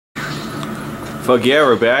Fuck yeah,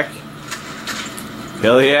 we're back.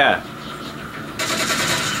 Hell yeah.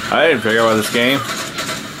 I didn't figure out this game.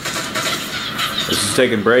 This is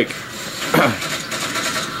taking a break.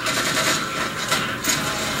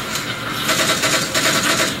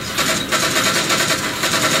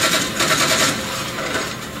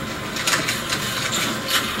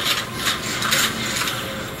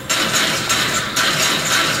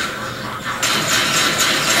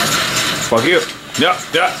 Fuck you. No,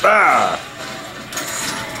 yeah, ah.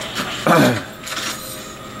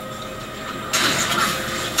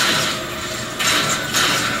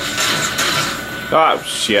 Oh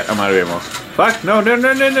shit, I'm out of ammo. Fuck, no,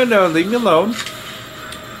 leave me alone.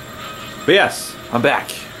 But yes, I'm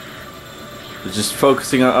back. We're just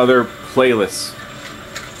focusing on other playlists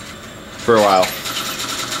for a while.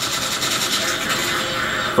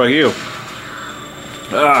 Fuck you.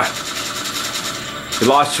 Ah. You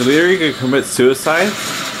lost your leader, you could commit suicide?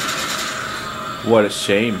 What a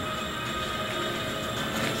shame.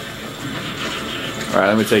 Alright,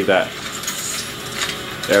 let me take that.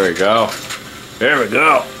 There we go. There we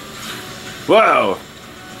go. Whoa!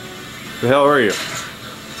 The hell are you?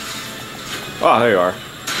 Oh, there you are.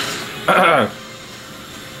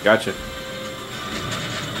 Gotcha.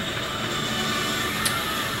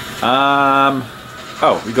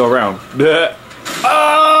 Oh, we go around.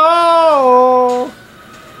 Oh!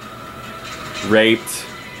 Raped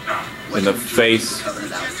in the face.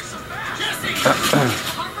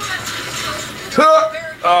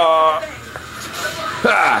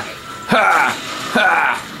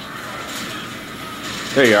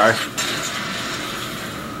 There you are.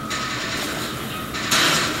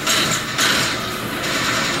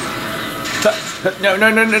 No.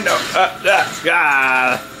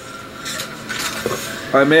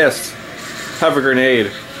 I missed. Have a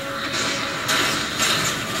grenade.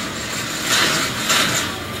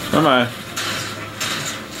 Come on.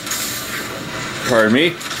 Pardon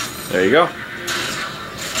me. There you go.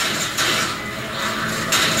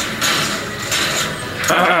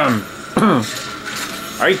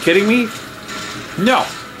 Are you kidding me? No.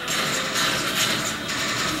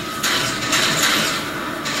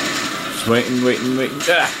 Just waiting.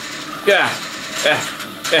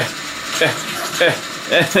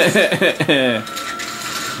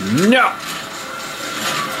 No.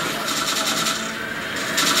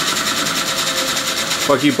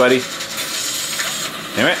 Fuck you, buddy.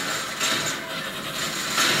 Damn it.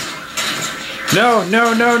 No.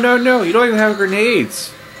 You don't even have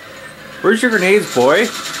grenades. Where's your grenades, boy?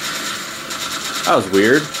 That was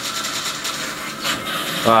weird.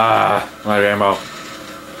 Ah, I'm out of ammo.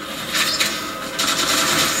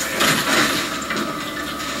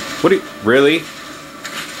 What are you... Really?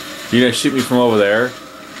 You gonna shoot me from over there?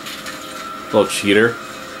 Little cheater.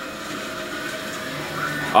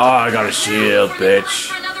 Oh, I got a shield,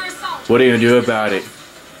 bitch. What are you gonna do about it?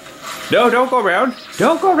 No, don't go around.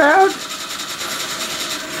 Don't go around.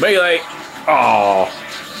 Melee. Oh.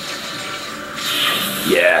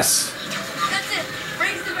 Yes. That's it.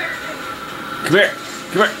 Raise the barricade. Come here.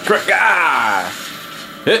 Ah.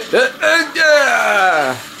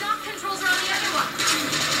 Dock controls are on the other one.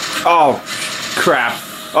 Oh, crap.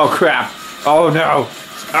 Oh, crap. Oh, no.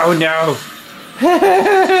 Oh, no.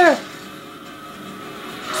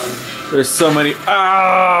 There's so many.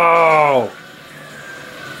 Oh!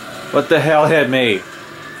 What the hell hit me?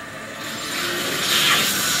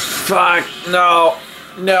 Fuck. No.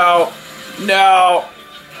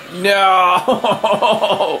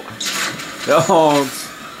 Don't.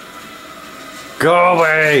 Go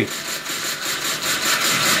away.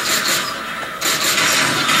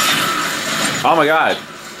 Oh my god.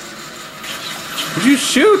 Did you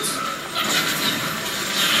shoot?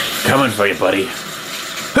 Coming for you, buddy.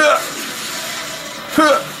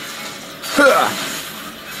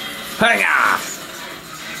 Hang on.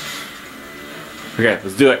 Okay,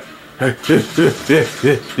 let's do it.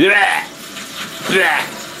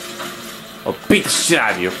 I'll beat the shit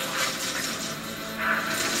out of you.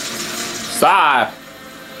 Stop.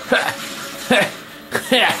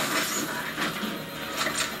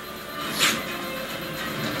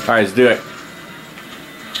 Alright, let's do it.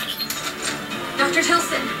 Dr.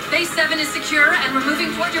 Tilson, base 7 is secure and we're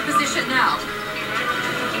moving toward your position now.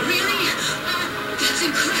 Really? That's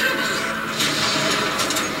incredible.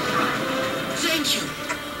 Thank you.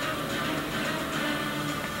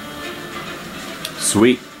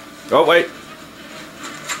 Sweet. Oh, wait.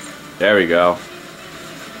 There we go.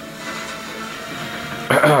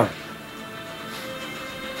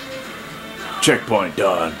 Checkpoint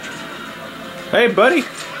done. Hey, buddy.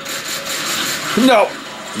 No.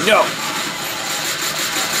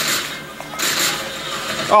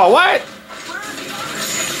 Oh, what? We're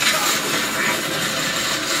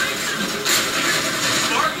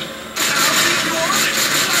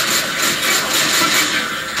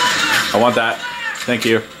I want that. Thank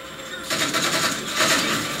you.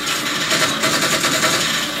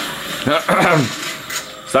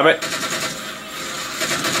 Stop it.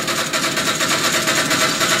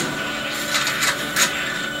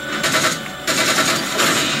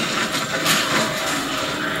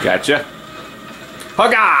 Gotcha.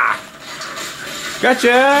 Hugga!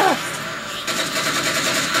 Gotcha!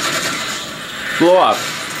 Blow up.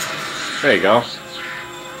 There you go.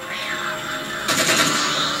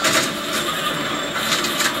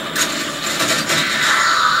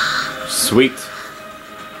 Sweet.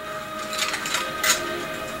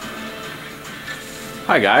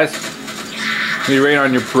 Hi guys. Let me rain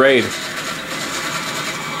on your parade.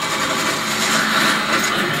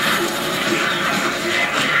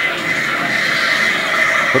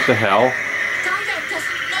 What the hell? Dido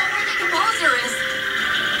doesn't know where the composer is.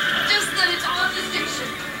 Just that it's on the station.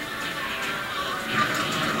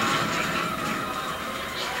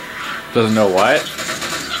 Doesn't know what?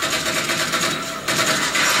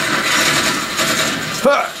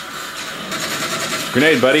 Huh!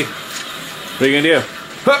 Grenade, buddy. What are you gonna do?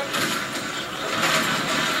 Huh!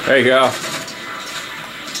 There you go.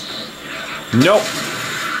 Nope.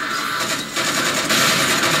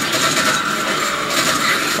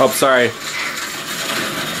 Oh, sorry.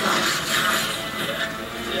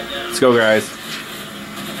 Let's go, guys.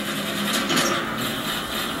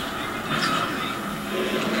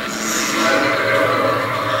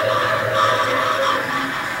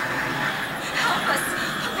 Help us.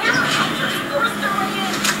 Helicopters forced their way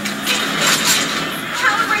in.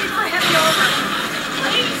 Calibrated for heavy armor.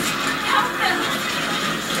 Please, help them.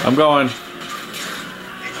 I'm going.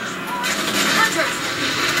 Hunters.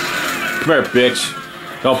 Come here, bitch.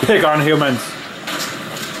 Don't pick on humans.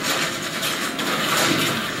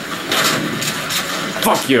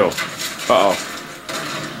 Fuck you. Uh-oh.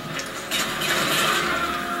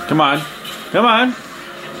 Come on. Come on.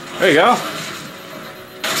 There you go.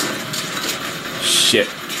 Shit.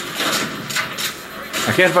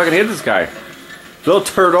 I can't fucking hit this guy. Little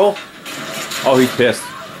turtle. Oh, he's pissed.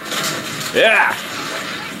 Yeah.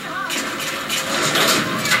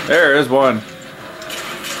 There is one.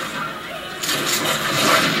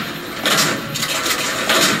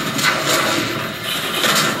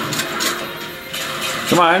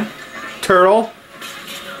 Come on, turtle.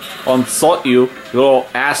 I'll insult you, you little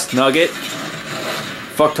ass nugget.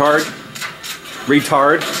 Fucktard.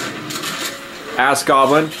 Retard. Ass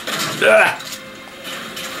goblin. Ugh.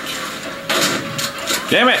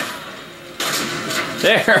 Damn it.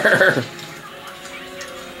 There.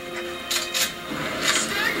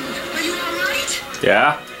 Spartan, are you alright?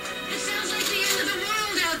 Yeah? It sounds like the end of the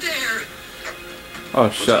world out there. Oh,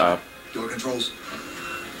 shut up. Door controls.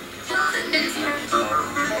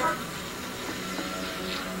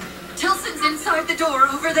 Tilson's inside the door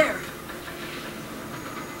over there.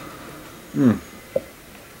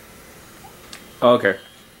 Okay.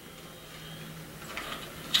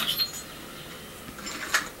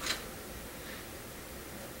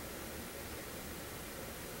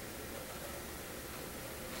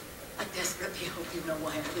 I desperately hope you know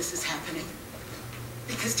why all this is happening.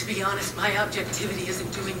 Because to be honest, my objectivity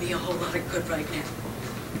isn't doing me a whole lot of good right now.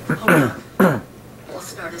 Hold on. I'll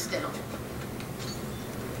start us down.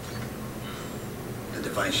 The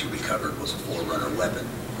device you recovered was a Forerunner weapon.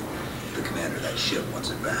 The commander of that ship wants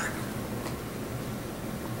it back.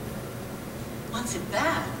 Wants it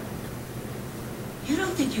back? You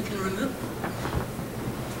don't think you can remove...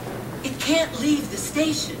 It can't leave the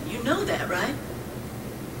station. You know that, right?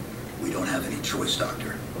 We don't have any choice,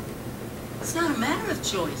 Doctor. It's not a matter of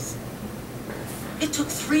choice. It took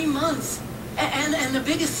 3 months. And the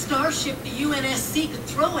biggest starship the UNSC could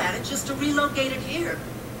throw at it just to relocate it here.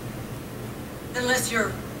 Unless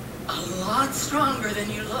you're a lot stronger than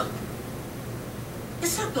you look.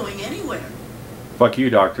 It's not going anywhere. Fuck you,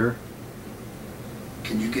 Doctor.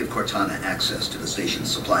 Can you give Cortana access to the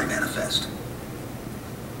station's supply manifest?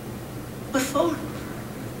 What for?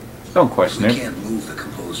 Don't question We it. can't move the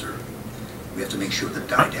composer. We have to make sure the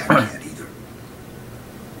Didac can't either.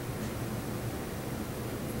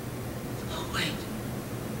 Oh, wait.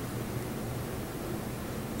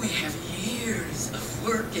 We have years of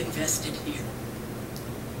work invested here.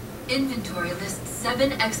 Inventory lists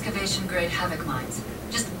 7 excavation-grade Havoc mines.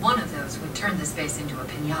 Just one of those would turn this base into a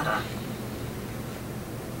piñata.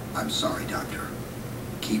 I'm sorry, Doctor.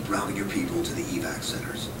 Keep routing your people to the evac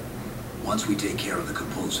centers. Once we take care of the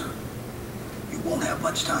composer, you won't have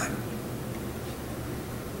much time.